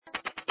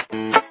And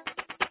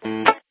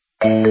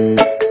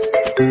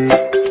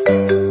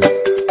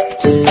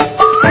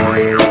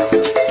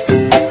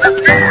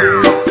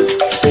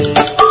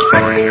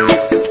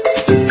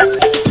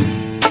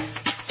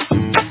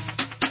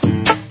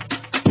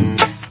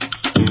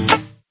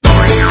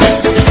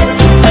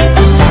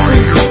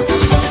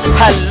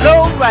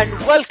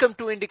welcome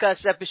to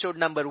Indicast episode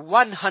number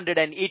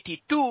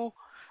 182.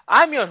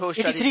 I'm your host,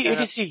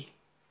 83.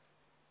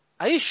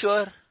 Are you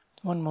sure?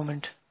 One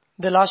moment.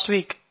 The last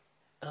week.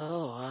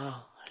 Oh,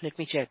 wow. Let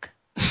me check.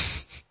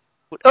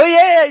 Oh,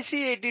 yeah, I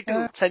see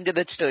 82. Sanjay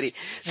Dutt story.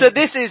 So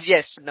this is,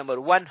 yes,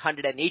 number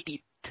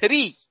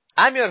 183.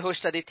 I'm your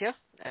host, Aditya.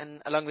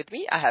 And along with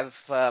me, I have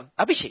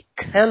Abhishek.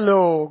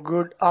 Hello.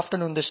 Good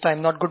afternoon this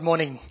time, not good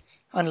morning.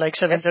 Unlike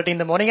 7:30 in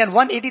the morning. And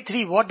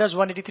 183, what does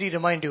 183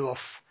 remind you of?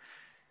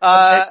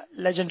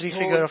 Legendary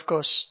figure, of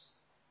course.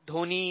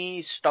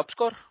 Dhoni's top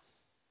score?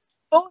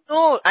 Oh,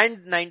 no.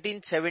 And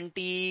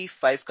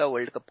 1975 ka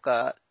World Cup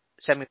ka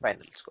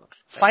semi-final score.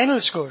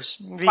 Final scores.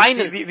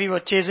 We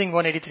were chasing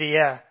 183,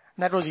 yeah.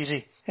 That was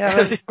easy. Yeah,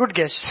 well, good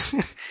guess.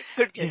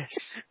 Good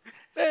guess.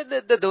 Yes.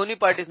 The Dhoni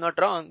part is not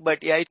wrong,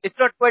 but yeah, it's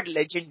not quite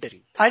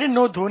legendary. I didn't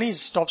know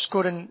Dhoni's top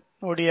score in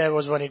ODI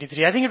was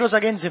 183. I think it was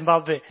against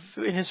Zimbabwe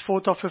in his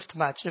 4th or 5th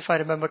match, if I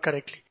remember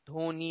correctly.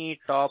 Dhoni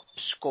top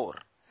score.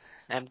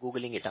 I'm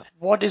Googling it up.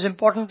 What is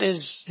important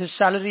is his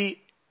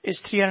salary is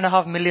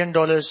 $3.5 million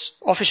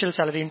official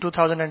salary in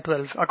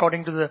 2012,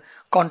 according to the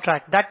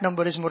contract. That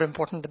number is more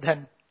important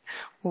than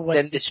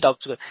this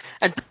top score.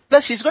 And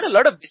plus, he's got a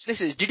lot of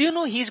businesses. Did you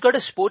know he's got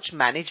a sports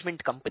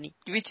management company?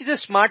 Which is a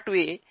smart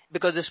way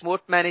because the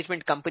sports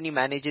management company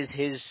manages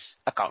his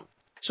account.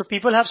 So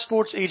people have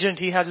sports agent,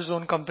 he has his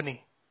own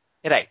company.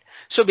 Right.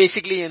 So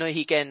basically,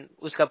 he can,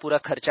 uska pura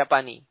kharcha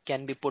pani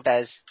can be put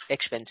as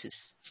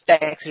expenses.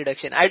 Tax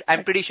reduction.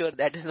 I'm pretty sure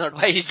that is not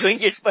why he's doing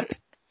it, but.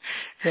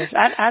 Yes,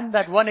 and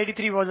that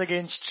 183 was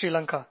against Sri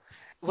Lanka.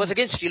 Was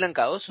against Sri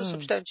Lanka, also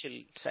substantial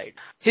side.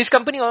 His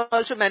company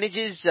also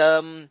manages,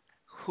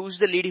 who's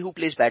the lady who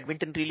plays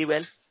badminton really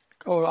well?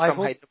 Oh, I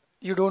hope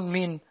you don't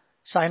mean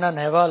Saina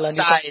Nehwal and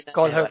you can't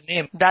call her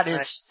name. That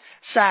is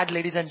sad,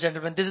 ladies and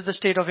gentlemen. This is the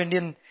state of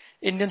Indian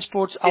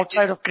sports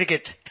outside of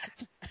cricket.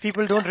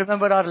 People don't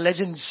remember our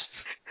legends.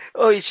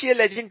 Oh, is she a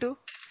legend too?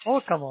 Oh,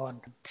 come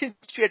on. Since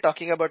we are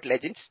talking about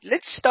legends,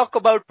 let's talk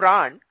about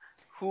Pran.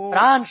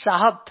 Pran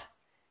Sahab.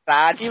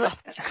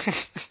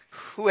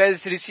 Who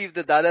has received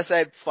the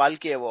Dadasaheb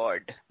Phalke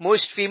Award.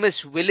 Most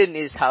famous villain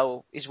is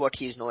what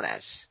he is known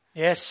as.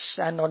 Yes,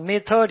 and on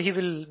May 3rd he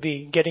will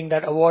be getting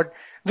that award,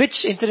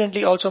 which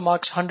incidentally also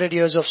marks 100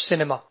 years of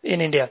cinema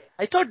in India.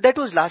 I thought that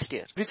was last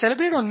year. We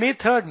celebrate on May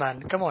 3rd,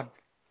 man. Come on.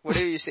 What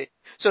do you say?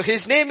 So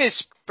his name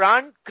is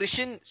Pran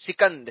Krishan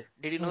Sikand.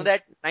 Did you know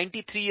that?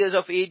 93 years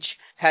of age,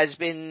 has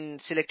been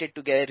selected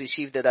to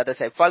receive the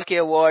Dadasaheb Phalke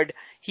Award.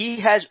 He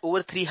has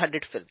over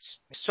 300 films.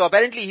 So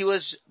apparently he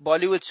was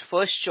Bollywood's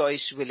first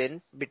choice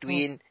villain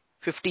between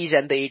 50s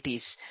and the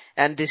 80s.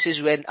 And this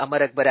is when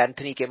Amar Akbar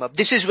Anthony came up.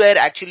 This is where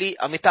actually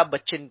Amitabh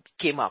Bachchan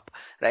came up,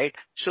 right?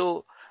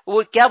 So,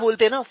 वो क्या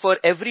बोलते हैं ना, for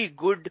every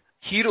good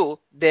hero,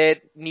 there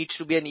needs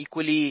to be an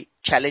equally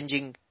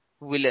challenging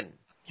villain.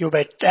 You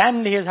bet.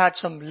 And he has had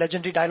some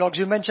legendary dialogues.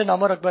 You mentioned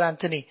Amar Akbar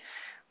Anthony.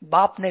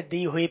 बाप ने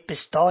दी हुई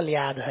पिस्तौल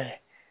याद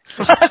है.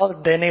 पिस्तौल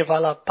देने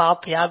वाला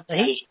बाप याद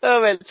नहीं.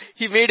 Well,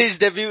 he made his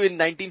debut in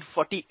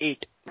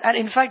 1948. And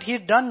in fact, he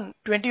had done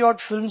 20 odd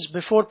films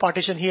before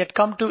partition. He had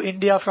come to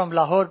India from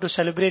Lahore to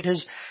celebrate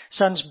his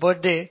son's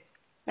birthday.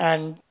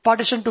 And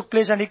partition took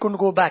place and he couldn't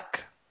go back.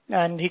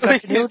 And he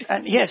continued,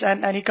 and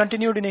he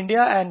continued in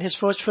India, and his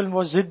first film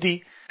was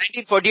Ziddi.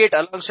 1948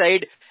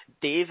 alongside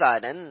Dev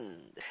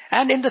Anand.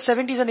 And in the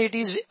 70s and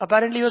 80s,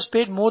 apparently he was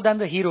paid more than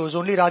the heroes.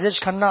 Only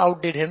Rajesh Khanna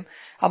outdid him.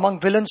 Among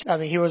villains,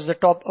 he was the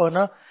top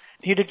earner.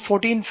 He did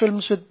 14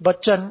 films with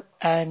Bachchan,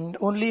 and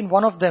only in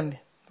one of them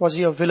was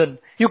he a villain.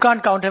 You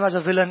can't count him as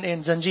a villain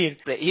in Zanjeer.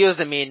 He was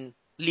the main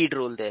lead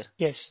role there.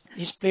 Yes.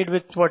 He's played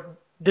with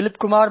Dilip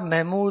Kumar,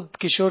 Mahmood,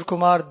 Kishore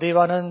Kumar, Dev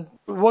Anand.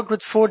 Worked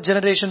with 4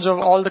 generations of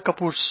all the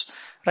Kapoors.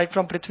 Right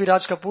from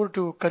Prithviraj Kapoor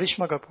to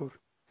Karishma Kapoor.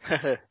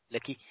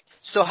 Lucky.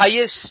 So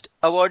highest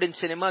award in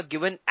cinema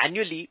given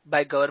annually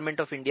by Government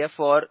of India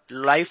for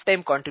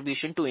lifetime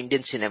contribution to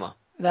Indian cinema.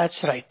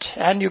 That's right.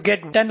 And you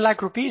get 10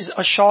 lakh rupees,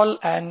 a shawl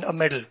and a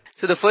medal.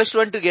 So the first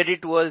one to get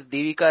it was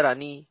Devika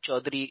Rani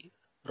Chaudhary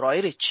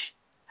Royrich.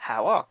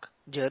 Havoc.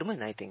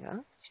 German, I think,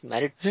 huh? She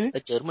married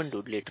a German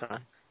dude later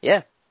on.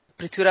 Yeah.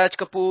 Prithviraj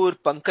Kapoor,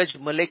 Pankaj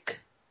Malik,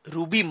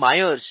 Ruby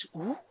Myers.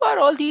 Who are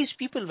all these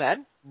people,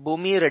 man?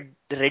 Bhumi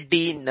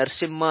Reddy,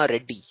 Narsimha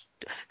Reddy,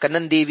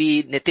 Kannan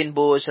Devi, Nitin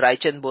Bose,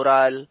 Raichand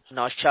Boral,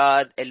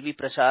 Naushad, L.V.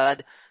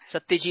 Prasad,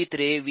 Satyajit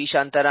Ray, V.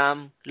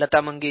 Shantaram, Lata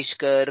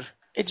Mangeshkar.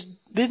 It's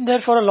been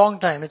there for a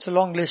long time. It's a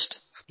long list.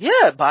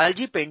 Yeah,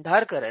 Balji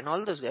Pendharkar and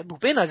all those guys.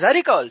 Bhupen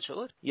Hazarika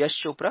also,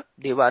 Yash Chopra,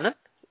 Dev Anand.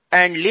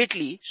 And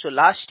lately, so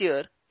last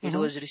year, it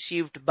was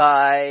received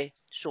by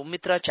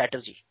Soumitra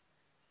Chatterjee.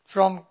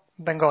 From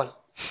Bengal.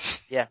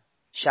 Yeah,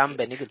 Shyam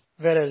Benegal.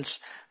 Where else?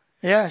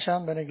 Yeah,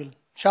 Shyam Benegal.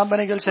 Shyam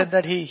Benegal said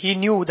that he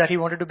knew that he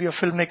wanted to be a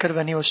filmmaker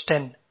when he was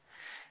 10.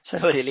 So,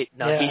 Oh, really?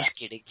 No, yeah. he's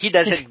kidding. He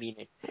doesn't mean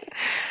it.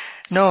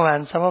 No,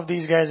 man, some of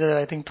these guys are,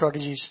 I think,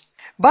 prodigies.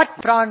 But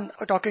Pran,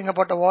 talking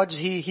about awards,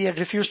 he had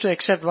refused to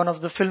accept one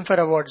of the Filmfare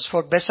Awards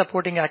for Best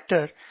Supporting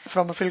Actor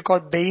from a film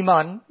called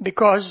Beiman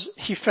because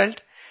he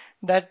felt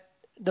that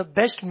the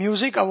Best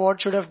Music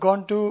Award should have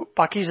gone to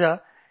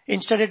Pakiza.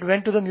 Instead, it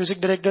went to the music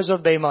directors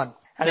of Beiman.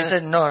 And he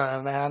said,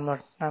 no, man,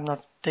 I'm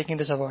not taking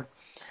this award.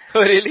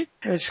 Oh, really?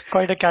 He's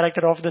quite a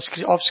character off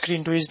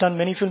screen too. He's done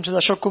many films with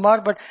Ashok Kumar,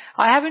 but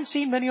I haven't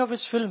seen many of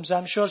his films.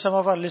 I'm sure some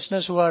of our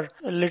listeners who are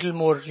a little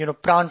more,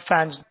 Pran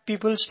fans,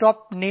 people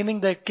stopped naming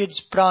their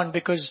kids Pran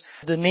because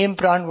the name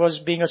Pran was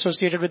being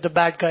associated with the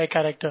bad guy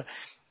character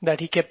that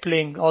he kept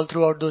playing all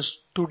throughout those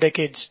 2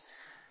 decades.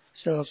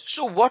 So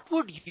what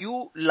would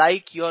you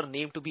like your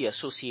name to be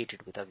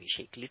associated with,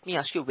 Abhishek? Let me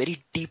ask you a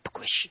very deep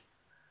question.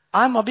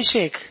 I'm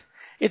Abhishek.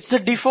 It's the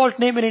default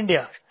name in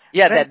India.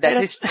 Yeah,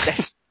 that is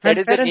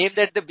the name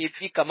that the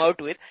baby come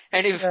out with.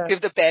 And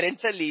if the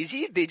parents are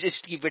lazy, they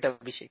just keep it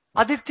Abhishek.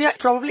 Aditya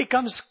probably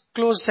comes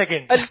close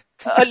second.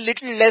 A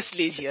little less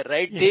lazier,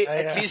 right? Yeah, They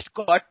at least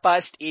got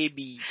past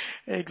AB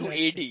exactly.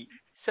 to AD.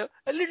 So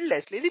a little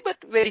less lazy, but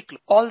very close.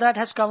 All that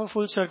has come a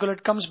full circle.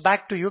 It comes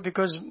back to you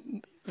because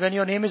when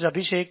your name is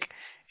Abhishek,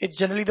 it's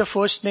generally the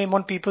first name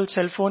on people's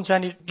cell phones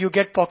and you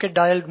get pocket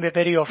dialed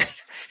very often.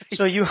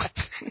 So you,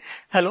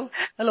 hello,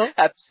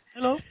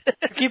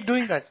 keep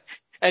doing that.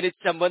 And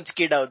it's someone's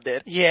kid out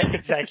there. Yeah,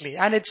 exactly.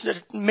 And it's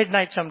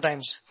midnight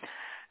sometimes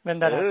when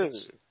that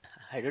happens.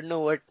 I don't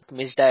know what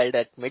misdialed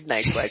at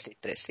midnight, but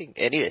interesting.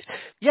 Anyways.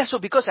 Yeah, so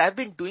because I've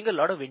been doing a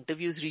lot of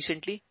interviews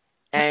recently,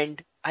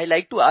 and I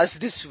like to ask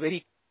this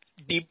very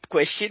deep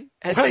question.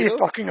 What are you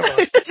talking about?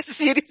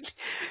 Seriously.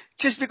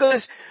 Just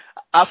because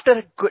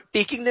after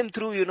taking them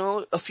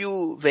through, a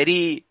few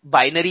very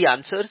binary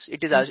answers,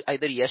 it is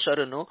either yes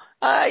or a no,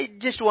 I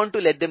just want to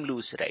let them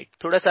loose, right?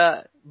 Thoda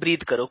sa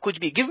breathe karo,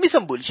 kuch bhi. Give me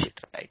some bullshit,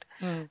 right?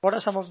 What are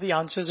some of the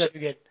answers that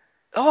you get?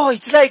 Oh,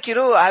 it's like,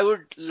 I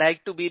would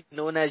like to be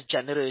known as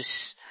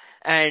generous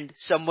and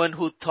someone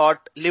who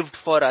lived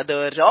for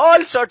others,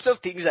 all sorts of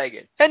things I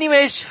get.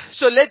 Anyways,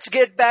 so let's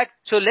get back.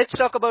 So let's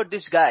talk about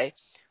this guy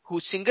who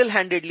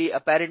single-handedly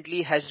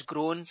apparently has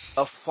grown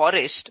a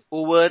forest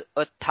over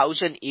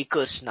 1,000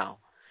 acres now.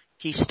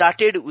 He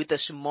started with a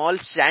small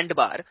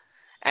sandbar,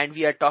 and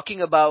we are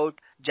talking about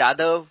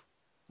Jadav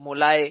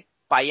Molai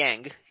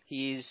Payang.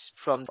 He is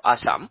from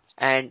Assam,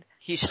 and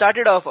he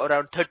started off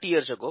around 30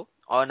 years ago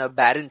on a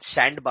barren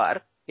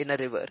sandbar in a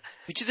river,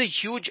 which is a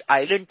huge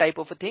island type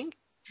of a thing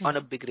on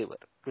a big river.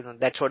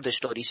 That's what the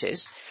story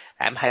says.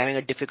 I'm having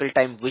a difficult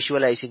time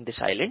visualizing this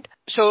island.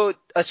 So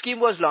a scheme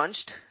was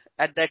launched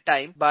at that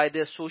time by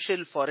the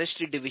Social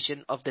Forestry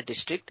Division of the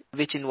district,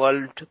 which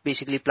involved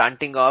basically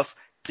planting of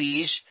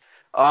trees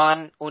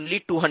on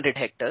only 200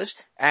 hectares.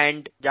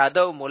 And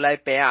Jadav Molai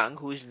Payang,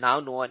 who is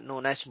now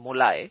known as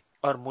Molai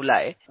or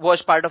Mulai,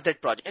 was part of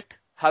that project.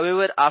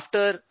 However,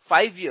 after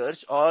 5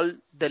 years, all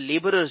the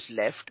laborers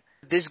left.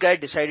 This guy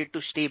decided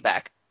to stay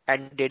back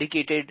and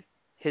dedicated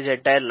his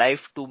entire life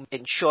to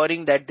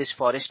ensuring that this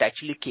forest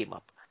actually came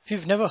up.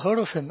 We've never heard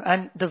of him.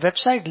 And the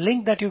website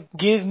link that you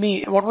gave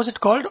me, what was it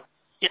called?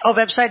 A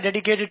website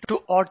dedicated to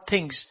odd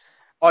things.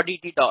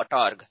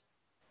 Oddity.org.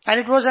 And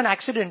it was an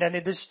accident, and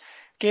this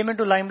came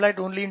into limelight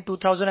only in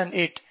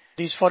 2008.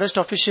 These forest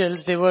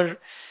officials, they were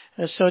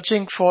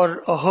searching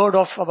for a herd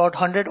of about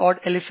 100 odd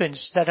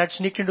elephants that had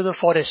sneaked into the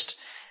forest,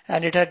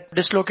 and it had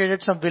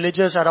dislocated some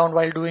villagers around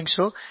while doing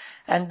so.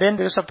 And then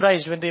they were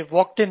surprised when they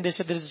walked in. They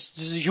said there's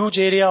a huge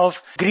area of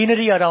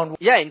greenery around.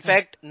 Yeah, in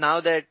fact,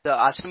 now that the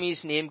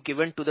Assamese name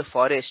given to the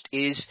forest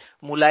is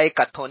Mulai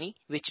Kathoni,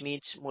 which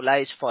means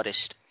Mulai's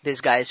forest,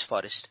 this guy's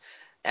forest.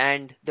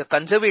 And the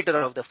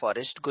conservator of the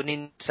forest,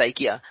 Gunin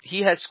Saikia,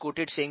 he has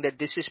quoted saying that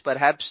this is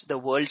perhaps the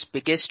world's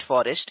biggest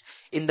forest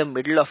in the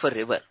middle of a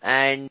river.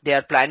 And they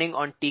are planning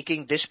on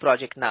taking this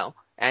project now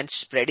and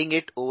spreading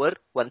it over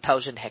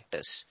 1,000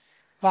 hectares.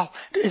 Wow.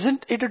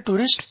 Isn't it a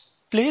tourist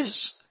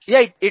place?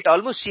 Yeah, it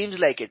almost seems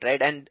like it,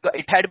 right? And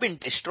it had been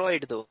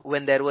destroyed though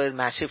when there were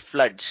massive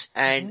floods.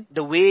 And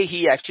the way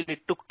he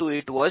actually took to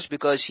it was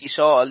because he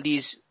saw all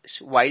these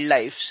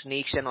wildlife,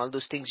 snakes and all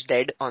those things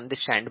dead on the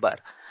sandbar.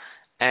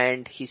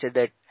 And he said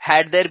that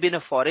had there been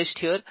a forest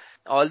here,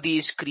 all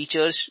these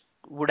creatures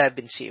would have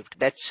been saved.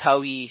 That's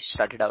how he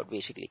started out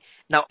basically.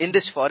 Now in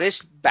this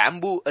forest,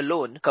 bamboo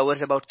alone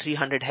covers about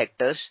 300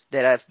 hectares.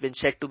 There have been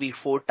said to be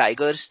 4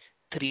 tigers,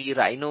 3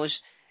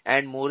 rhinos,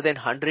 and more than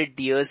 100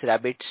 deers,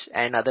 rabbits,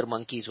 and other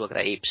monkeys,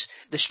 apes.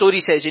 The story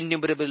says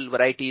innumerable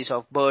varieties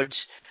of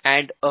birds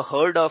and a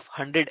herd of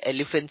 100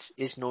 elephants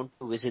is known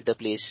to visit the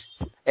place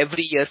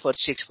every year for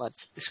 6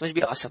 months. This must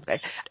be awesome,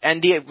 right?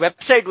 And the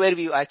website where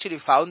we actually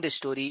found this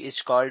story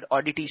is called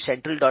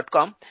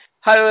odditycentral.com.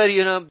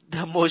 However,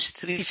 the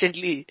most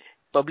recently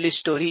published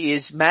story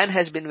is man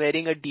has been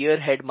wearing a deer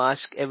head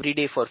mask every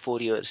day for 4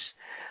 years.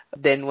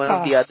 Then one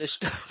of the other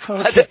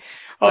Okay.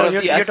 Oh, one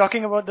of you're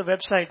talking about the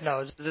website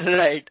now.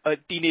 Right. A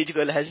teenage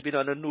girl has been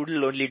on a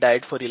noodle-only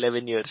diet for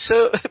 11 years.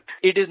 So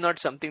it is not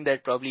something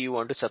that probably you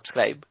want to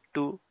subscribe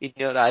to in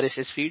your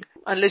RSS feed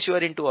unless you are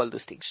into all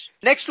those things.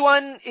 Next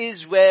one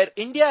is where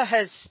India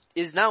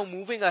is now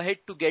moving ahead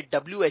to get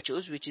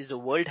WHO's, which is the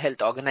World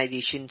Health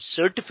Organization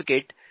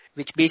certificate,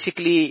 which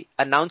basically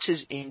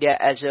announces India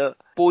as a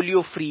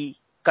polio-free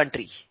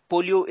country.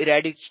 Polio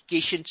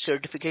eradication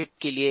certificate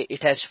ke liye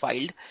it has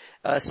filed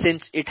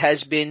since it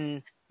has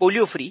been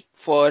polio free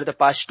for the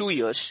past 2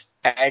 years,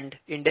 and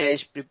India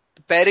is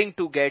preparing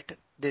to get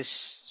this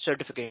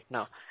certificate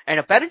now. And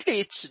apparently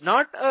it's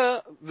not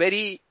a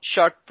very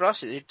short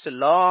process. It's a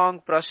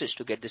long process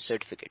to get this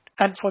certificate.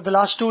 And for the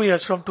last 2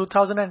 years, from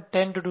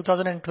 2010 to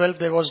 2012,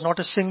 there was not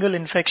a single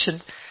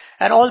infection.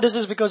 And all this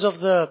is because of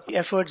the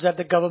efforts that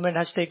the government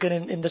has taken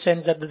in the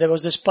sense that there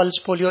was this pulse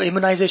polio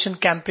immunization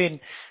campaign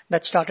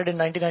that started in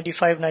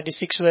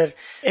 1995-96, where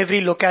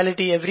every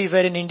locality,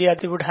 everywhere in India,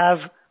 they would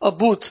have a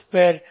booth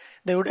where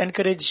they would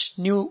encourage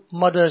new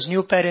mothers,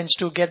 new parents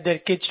to get their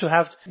kids to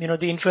have,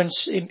 the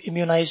infants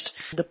immunized.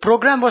 The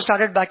program was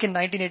started back in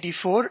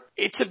 1984.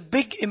 It's a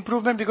big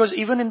improvement because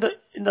even in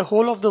the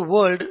whole of the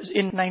world,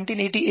 in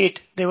 1988,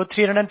 there were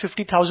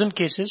 350,000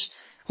 cases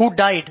who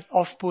died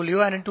of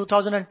polio, and in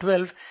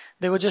 2012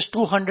 there were just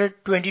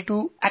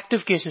 222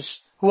 active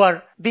cases who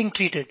are being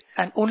treated,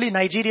 and only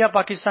Nigeria,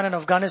 Pakistan and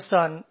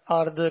Afghanistan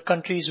are the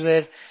countries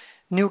where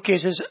new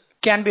cases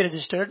can be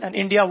registered, and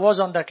India was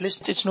on that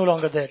list. It's no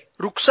longer there.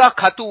 Ruksa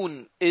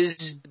Khatun is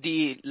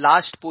the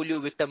last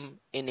polio victim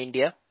in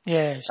India.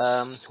 Yes.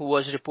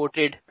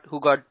 Who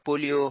got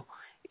polio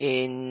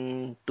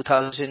in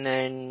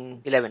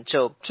 2011.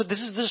 So this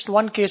is just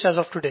one case as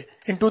of today.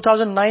 In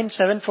 2009,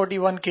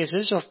 741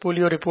 cases of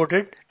polio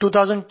reported.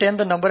 2010,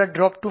 the number had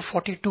dropped to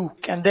 42.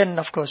 And then,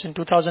 of course, in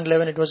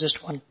 2011, it was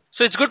just one.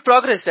 So it's good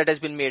progress that has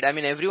been made. I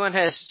mean, everyone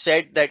has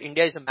said that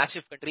India is a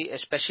massive country,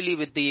 especially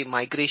with the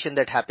migration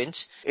that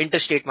happens,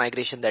 interstate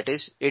migration that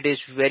is. It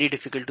is very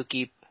difficult to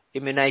keep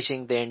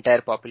immunizing the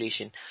entire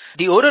population.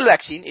 The oral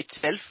vaccine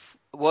itself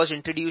was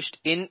introduced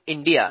in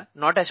India,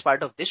 not as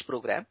part of this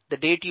program. The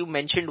date you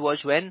mentioned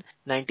was when?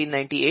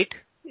 1998?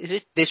 Is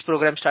it this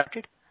program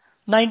started?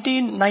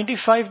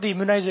 1995,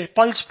 the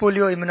pulse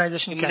polio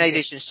immunization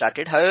campaign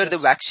started. However, the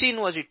vaccine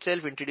was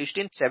itself introduced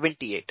in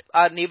 78.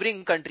 Our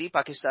neighboring country,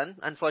 Pakistan,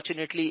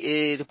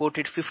 unfortunately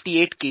reported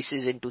 58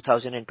 cases in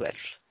 2012.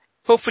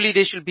 Hopefully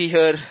they should be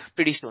here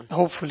pretty soon.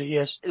 Hopefully,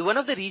 yes. One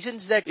of the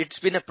reasons that it's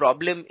been a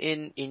problem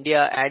in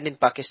India and in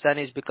Pakistan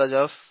is because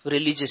of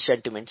religious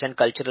sentiments and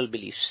cultural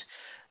beliefs.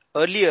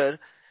 Earlier,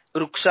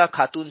 Ruksa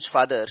Khatun's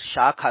father,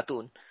 Shah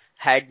Khatun,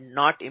 had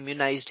not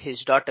immunized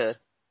his daughter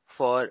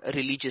for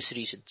religious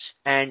reasons.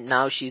 And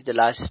now she's the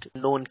last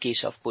known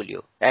case of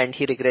polio. And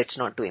he regrets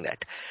not doing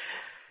that.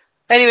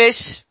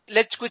 Anyways,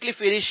 let's quickly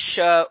finish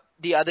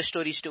the other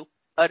stories too.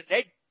 A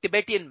red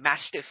Tibetan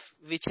Mastiff,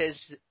 which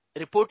has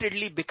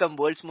reportedly become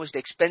world's most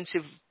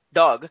expensive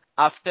dog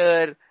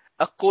after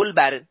a coal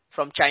baron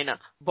from China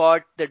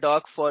bought the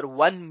dog for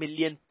 1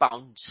 million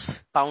pounds.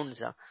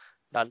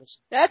 Dollars.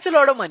 That's a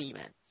lot of money,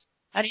 man.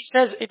 And he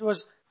says it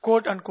was,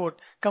 quote unquote,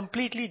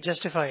 completely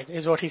justified,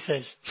 is what he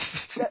says.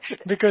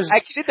 Because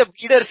actually the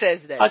breeder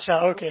says that.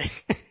 Acha, okay.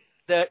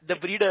 The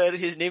breeder,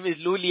 his name is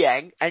Lu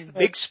Liang, and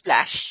Big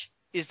Splash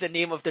is the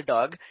name of the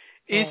dog,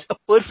 is a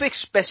perfect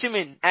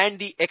specimen, and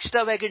the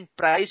extravagant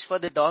price for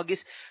the dog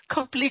is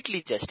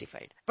completely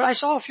justified. But I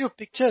saw a few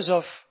pictures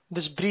of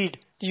this breed.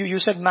 You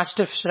said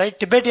Mastiffs, right?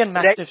 Tibetan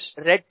Mastiffs.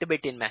 Red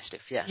Tibetan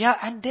Mastiff, yeah. Yeah,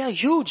 and they are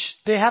huge.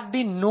 They have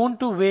been known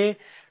to weigh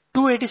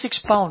 286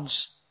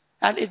 pounds.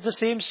 And it's the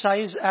same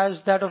size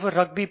as that of a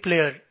rugby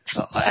player,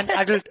 an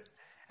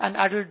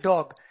adult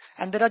dog.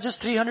 And there are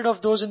just 300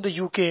 of those in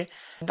the UK.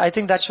 And I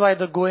think that's why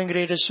the going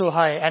rate is so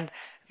high. And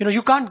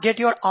you can't get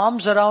your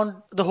arms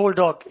around the whole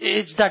dog.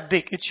 It's that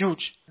big. It's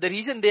huge. The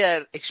reason they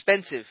are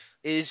expensive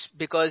is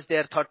because they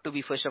are thought to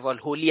be, first of all,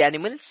 holy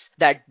animals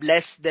that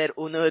bless their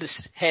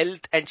owner's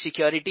health and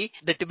security.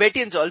 The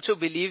Tibetans also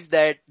believe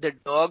that the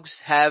dogs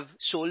have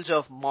souls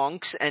of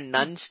monks and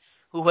nuns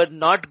who were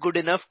not good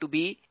enough to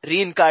be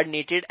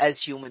reincarnated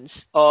as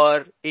humans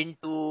or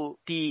into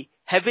the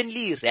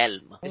heavenly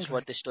realm, is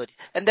what the story.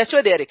 And that's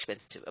why they are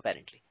expensive,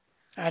 apparently.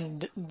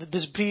 And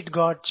this breed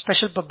got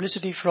special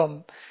publicity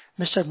from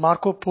Mr.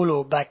 Marco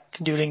Polo back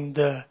during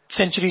the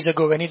centuries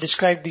ago, when he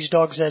described these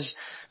dogs as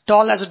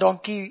tall as a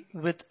donkey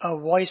with a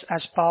voice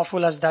as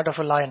powerful as that of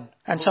a lion.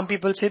 And some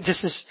people say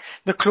this is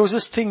the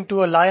closest thing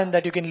to a lion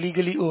that you can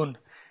legally own.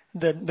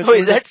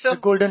 The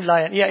golden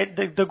lion. Yeah,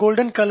 the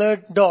golden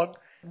colored dog.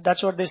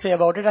 That's what they say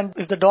about it. And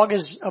if the dog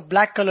is a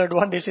black colored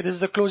one, they say this is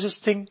the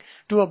closest thing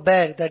to a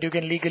bear that you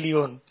can legally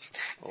own.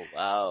 Oh,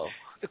 wow.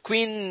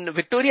 Queen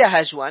Victoria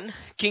has one.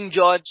 King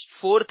George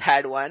IV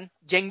had one.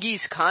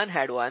 Genghis Khan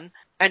had one.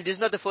 And this is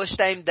not the first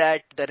time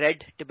that the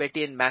red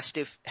Tibetan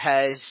Mastiff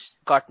has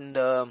gotten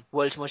the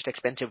world's most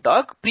expensive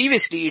dog.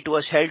 Previously, it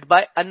was held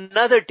by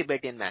another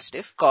Tibetan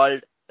Mastiff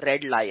called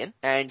Red Lion,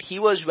 and he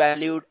was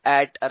valued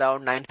at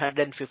around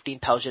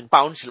 915,000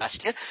 pounds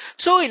last year.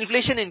 So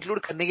inflation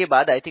include karne ke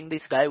baad, I think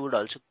this guy would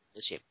also be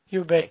the same.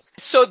 You bet. Right.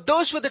 So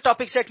those were the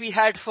topics that we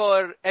had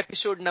for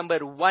episode number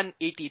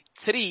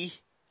 183.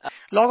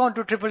 Log on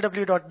to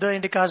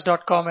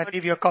www.theindycast.com and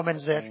leave your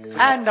comments there.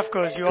 And of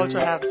course, you also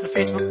have the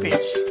Facebook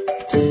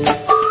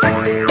page.